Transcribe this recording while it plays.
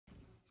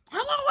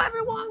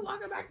everyone,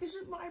 welcome back to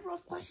Super Mario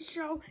Bros. Plushie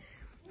Show.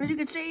 As you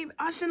can see,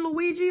 us and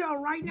Luigi are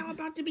right now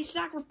about to be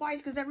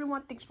sacrificed because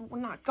everyone thinks we're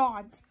not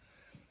gods.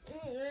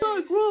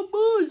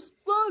 Sacrifice!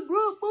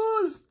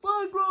 Sacrifice!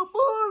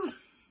 Sacrifice!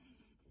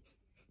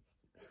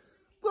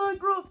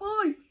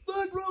 Sacrifice!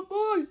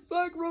 Sacrifice!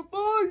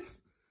 Sacrifice!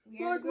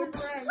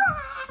 Sacrifice!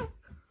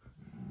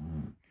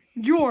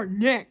 You're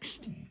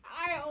next.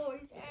 I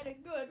always had a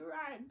good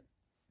run.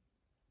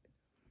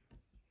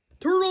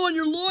 Turn on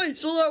your light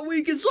so that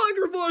we can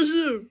sacrifice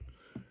you!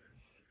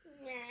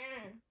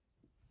 Yeah.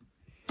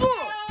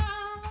 Oh.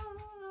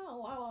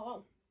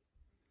 Whoa.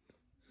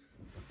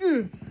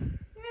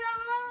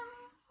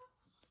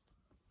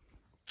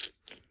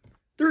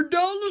 They're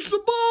down to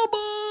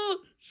Sababa!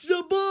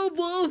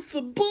 Sababa!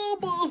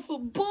 Sababa!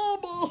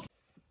 Sababa!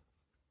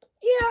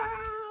 Yeah.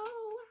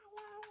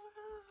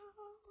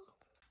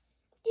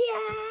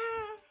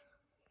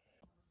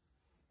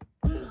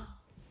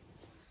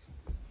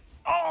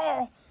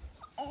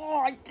 Oh,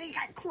 I think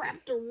I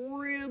cracked a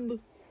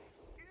rib.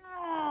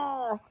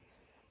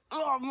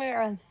 Oh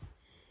man.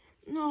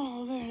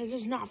 No, man, it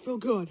does not feel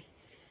good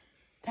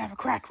to have a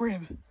cracked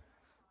rib.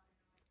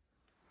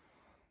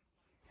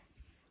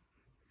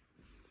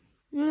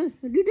 Did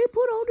they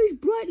put all these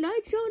bright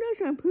lights on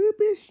us on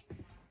purpose?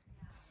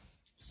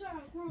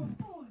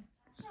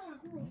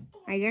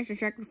 I guess the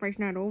sacrifice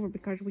not over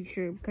because we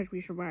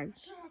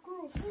survived.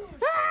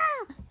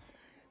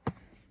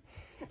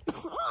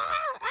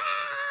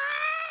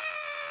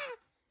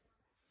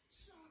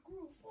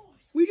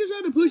 We just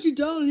had to push you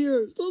down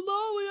here, so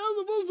now we have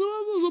to push the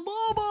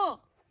Sababa!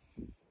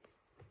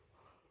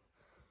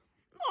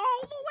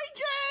 Oh,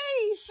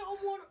 Luigi!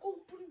 Someone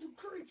opened the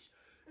crates,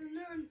 and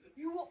then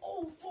you will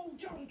all fall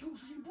down to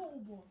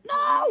Shibaba.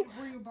 No!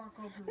 Bring it back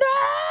up here.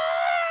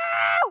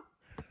 No!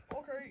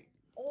 Okay,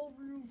 all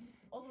of you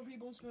other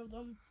people instead of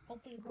them,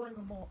 help me bring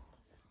them up.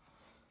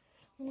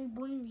 Let me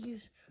bring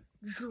these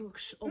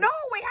jerks up. No,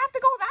 we have to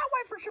go that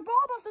way for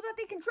Shibaba so that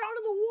they can drown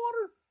in the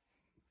water.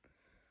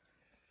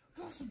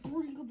 Just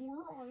bring them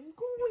where I'm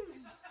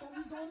going,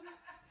 dum-dum.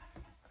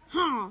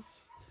 Huh.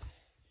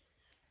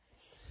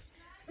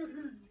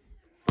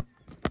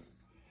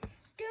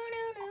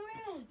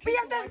 We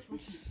have to...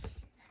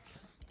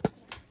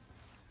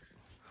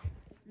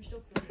 You're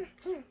still filming.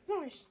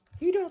 Sacrifice.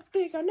 You don't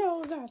think I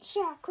know that?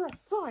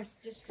 Sacrifice.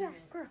 Just trim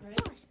it, sacrifice.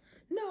 right?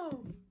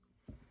 No.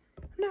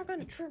 I'm not going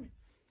to trim it.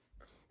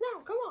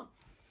 No, come on.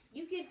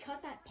 You can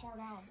cut that part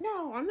out.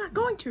 No, I'm not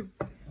going to.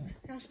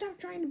 Now stop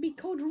trying to be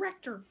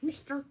co-director,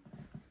 mister.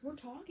 We're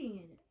talking in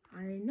it.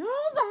 I know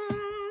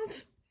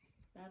that.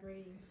 Bad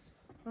ratings.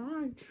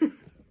 Fine.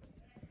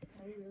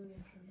 Are you really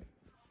gonna trim it?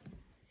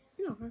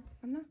 No,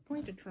 I'm not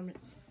going to trim it.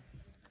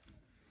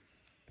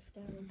 That's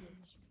gonna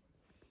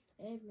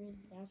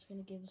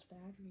give us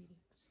bad ratings.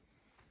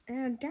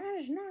 And Dad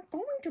is not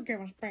going to give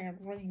us bad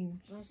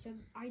ratings. I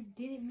said I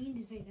didn't mean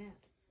to say that.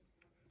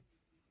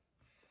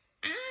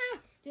 Ah!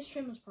 Just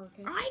trim this part,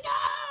 okay? I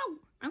know!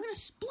 I'm going to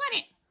split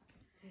it.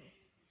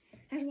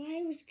 That's why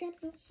I was going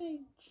to say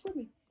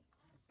trimming.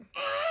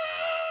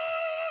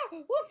 Ah!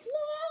 We're flying!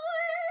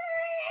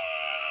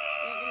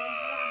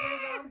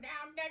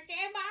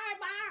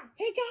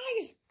 Hey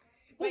guys!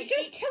 Let's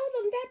just tell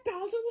them that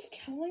Bowser was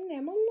telling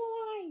them a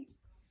lie.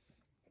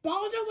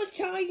 Bowser was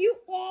telling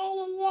you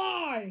all a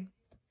lie.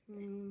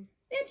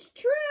 It's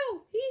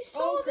true. He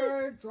saw this.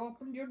 Okay,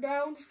 dropping you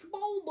down,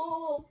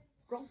 Shibaba.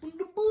 Dropping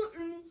the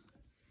button.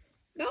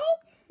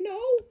 Nope, no,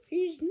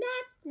 he's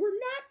not. We're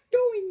not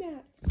doing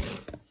that.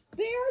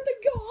 They are the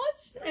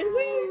gods, and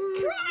we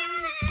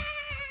try.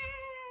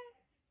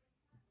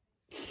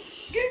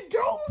 Get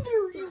down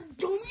there, you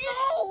dummy!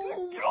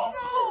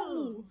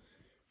 No!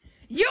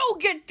 You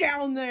get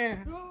down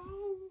there.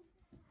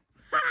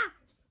 Ha!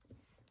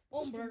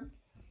 Umber.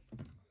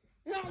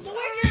 No, Luigi!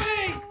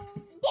 Luigi!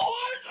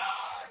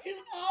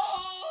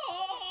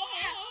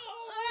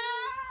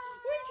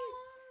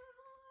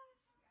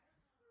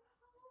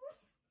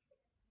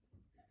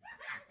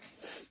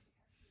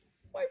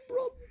 My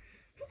brother.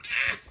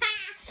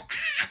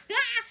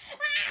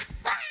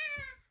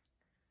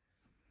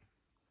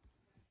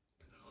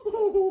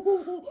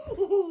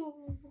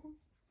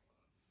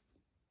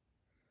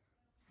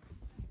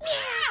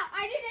 I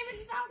didn't even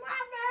stop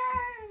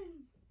laughing!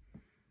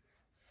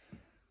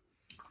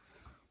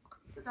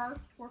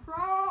 What's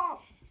wrong?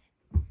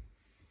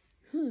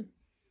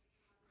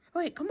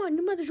 Wait, come on,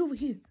 your mother's over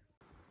here.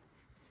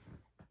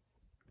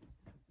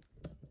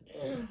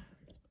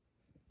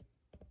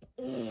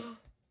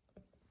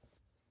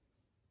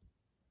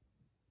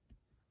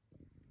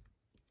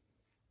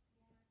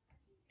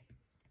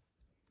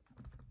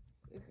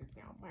 This is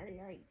not my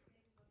light.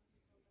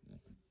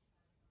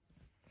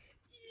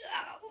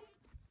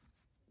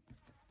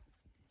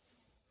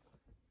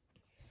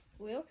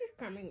 Well, she's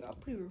coming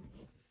up here.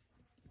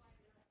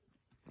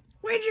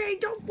 Luigi,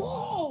 don't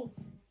fall!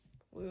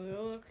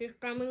 Well, she's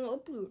coming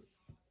up here.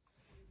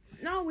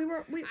 No,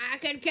 I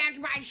can catch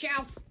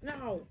myself.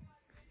 No.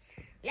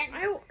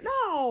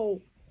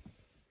 No.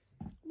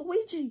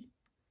 Luigi,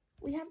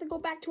 we have to go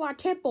back to our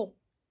temple.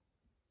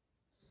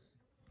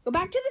 Go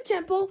back to the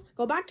temple,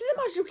 go back to the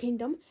Mushroom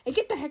Kingdom, and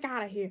get the heck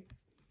out of here.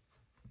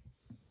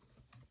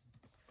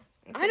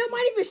 I don't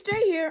mind if you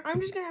stay here. I'm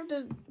just gonna have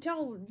to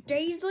tell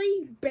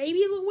Daisy,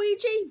 baby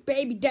Luigi,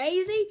 baby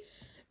Daisy,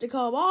 to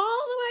come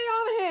all the way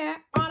over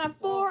here on a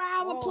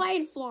 4-hour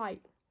plane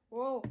flight.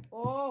 Whoa,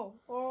 whoa,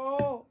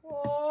 whoa,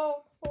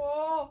 whoa,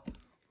 whoa.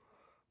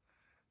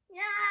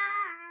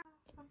 Yeah!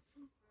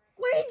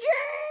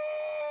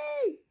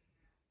 Luigi!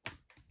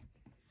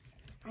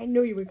 I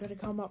knew you were gonna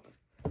come up.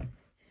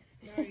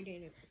 No, you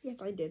didn't.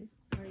 Yes, I did.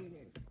 No, you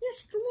didn't. You're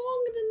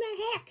stronger than the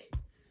heck.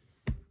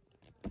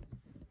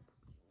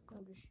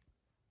 I'm just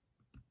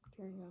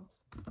turning off.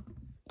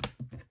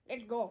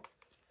 Let's go.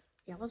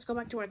 Yeah, let's go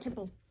back to our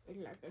temple. It's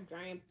like a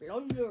giant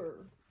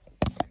plunger.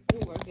 You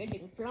are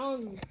getting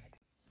plunged.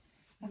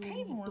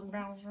 Okay, Lord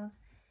Bowser.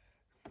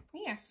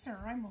 Yes, sir,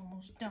 I'm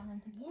almost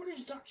done. What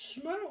is that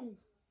smell?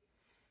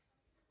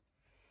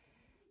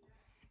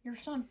 Your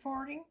son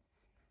farting?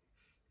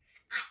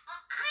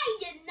 I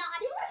did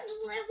not. It was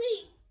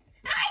Louie.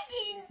 I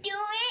didn't do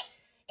it.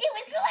 It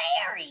was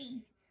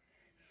Larry.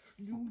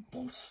 You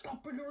both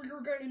stop it or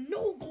you're getting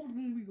no gold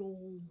when we go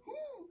home.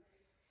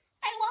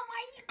 I want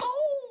my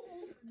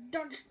gold.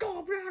 Don't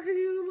stop acting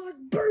you like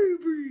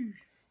babies.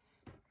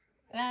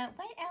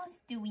 What else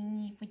do we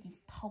need for this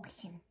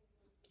potion?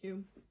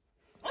 You.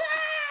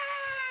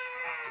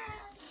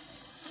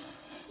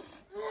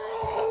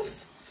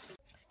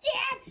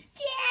 Dad!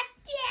 Dad!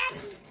 Dad!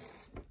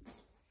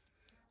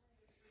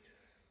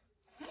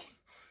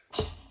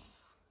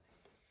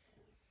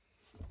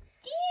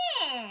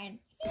 Dad!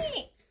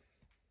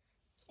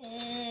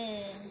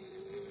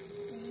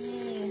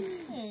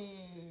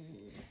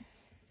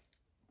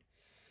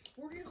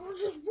 What are you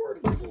guys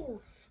waiting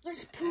for?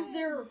 Let's prove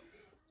their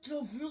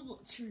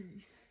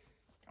divinity.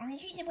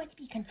 Aren't you supposed to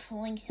be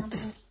controlling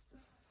something?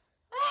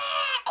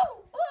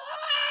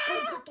 Go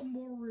get the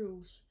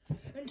Marios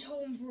and tell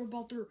them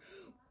about their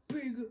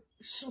big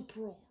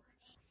surprise.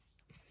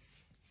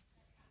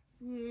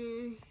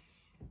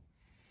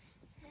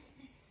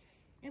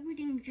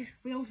 Everything just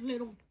feels a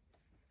little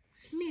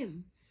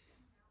slim.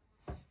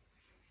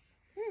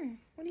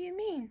 What do you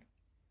mean?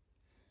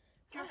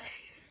 Just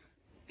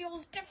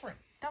feels different,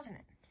 doesn't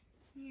it?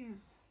 Yeah.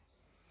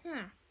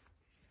 Huh.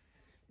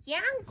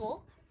 Yeah,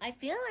 Uncle. I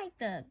feel like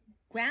the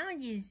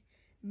ground is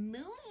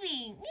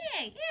moving.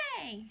 Yay,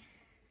 yay.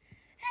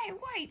 Hey,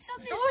 wait,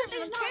 something's the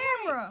not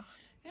camera. right.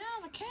 Yeah,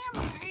 the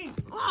camera. Hey.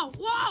 Whoa,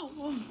 whoa.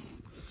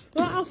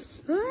 Uh-oh.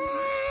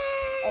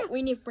 Oh,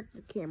 we need to break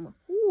the camera.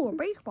 Ooh, a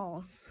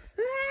baseball.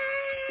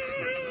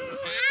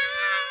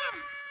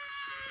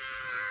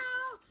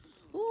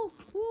 Oh,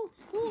 oh,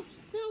 oh,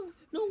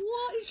 no,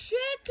 what is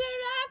shaking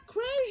like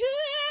crazy?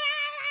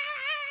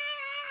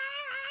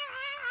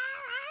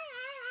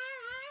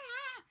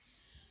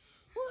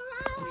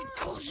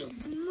 Because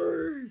of me.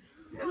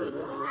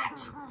 What?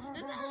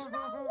 There's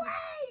no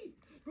way.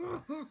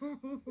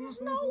 There's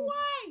no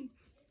way.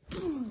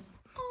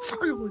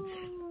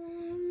 Silence.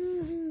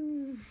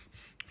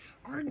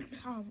 I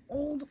have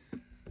old.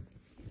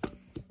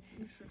 Let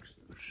me fix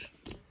this.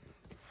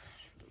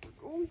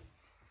 Oh.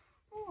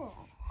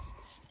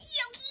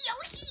 Yoki,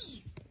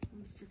 yoki. Let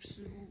me fix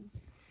it.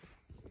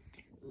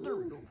 There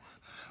we go.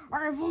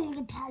 I have all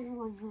the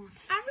power of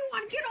Earth.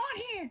 Everyone, get on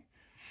here.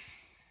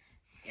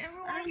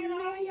 Everyone, get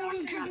on here. No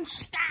one can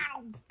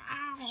stop.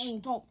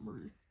 Stop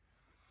me.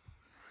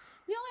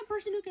 The only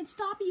person who can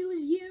stop you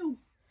is you.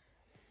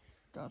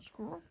 That's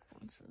correct,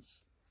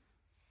 Princess.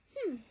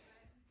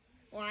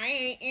 Well,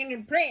 I ain't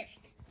impressed.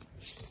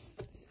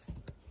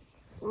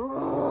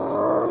 Luigi!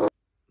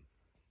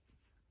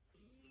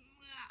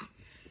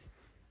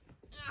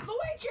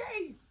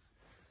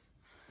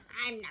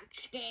 I'm not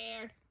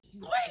scared.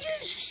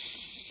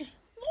 Luigi!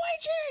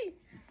 Luigi!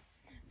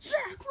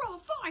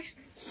 Sacrifice!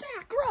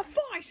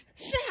 Sacrifice!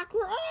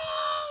 Sacrifice!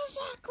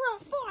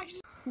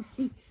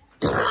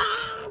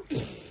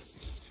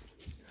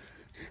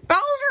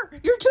 Bowser,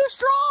 you're too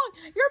strong!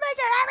 You're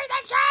making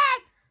everything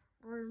shake!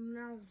 I'm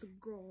now the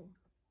god.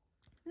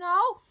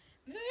 No,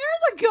 they're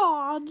the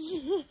gods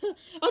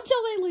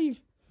until they leave.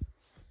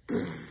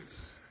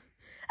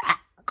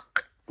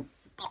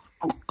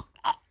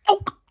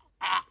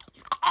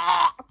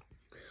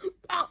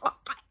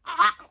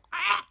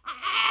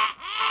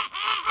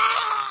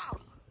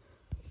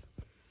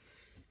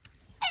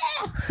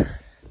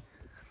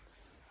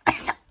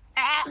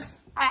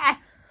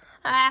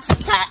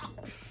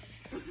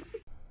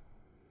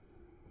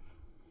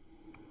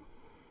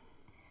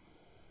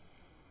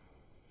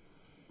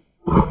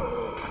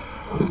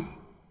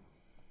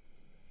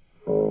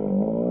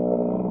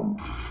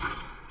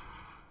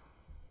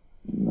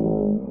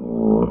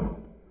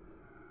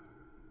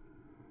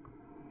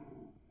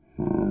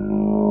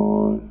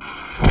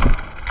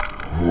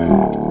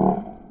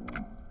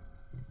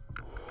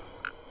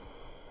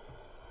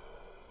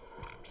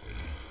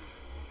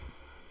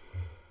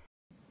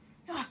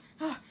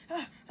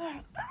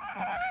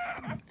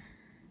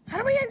 How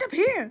do we end up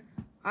here?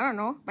 I don't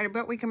know, but I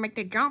bet we can make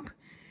the jump.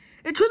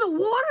 Into the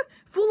water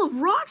full of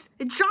rocks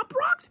and sharp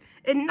rocks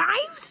and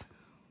knives?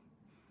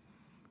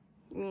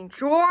 King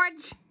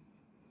George.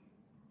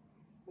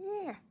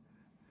 Yeah.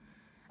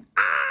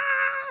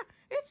 Ah!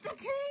 It's the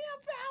King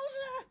of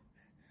Bowser!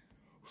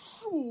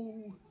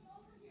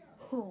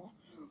 So,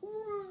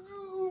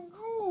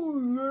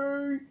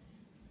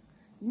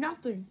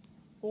 nothing.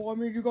 Well, I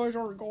mean, you guys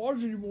aren't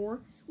gods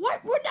anymore.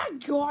 What? We're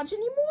not gods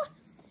anymore?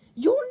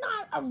 You're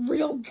not a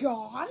real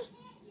god?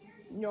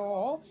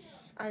 No.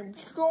 I'm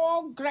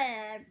so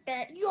glad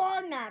that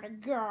you're not a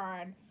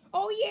god.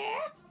 Oh,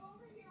 yeah?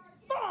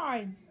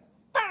 Fine.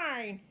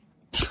 Fine.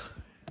 Ha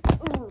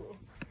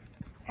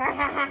ha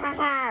ha ha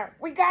ha.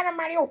 We got him,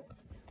 Mario.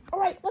 All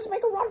right, let's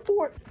make a run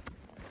for it.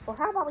 Or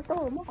how about we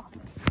throw him off?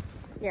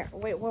 Yeah,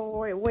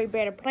 way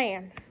better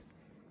plan. All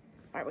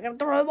right, we're going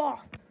to throw him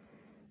off.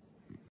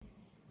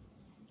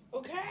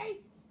 Okay?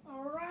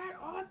 All right,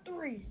 on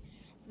 3.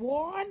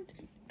 1,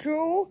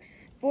 2,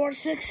 for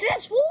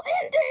successful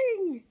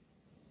ending!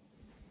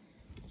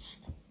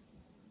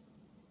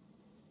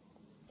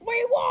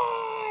 We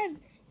won!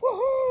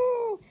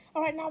 Woohoo!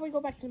 All right, now we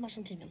go back to the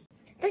Mushroom Kingdom.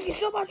 Thank you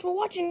so much for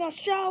watching our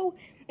show,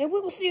 and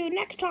we will see you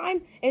next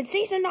time in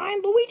Season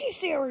 9 Luigi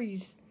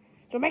series.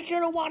 So make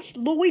sure to watch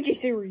Luigi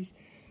series.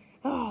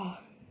 Oh,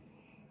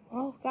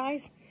 well,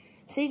 guys,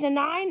 Season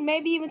 9,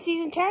 maybe even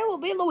Season 10 will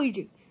be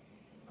Luigi.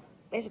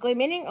 Basically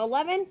meaning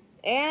 11,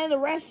 and the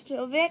rest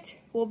of it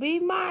will be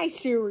my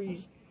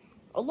series,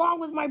 along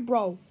with my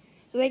bro.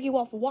 So thank you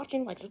all for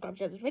watching. Like, subscribe,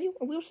 share this video,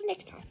 and we'll see you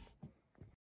next time.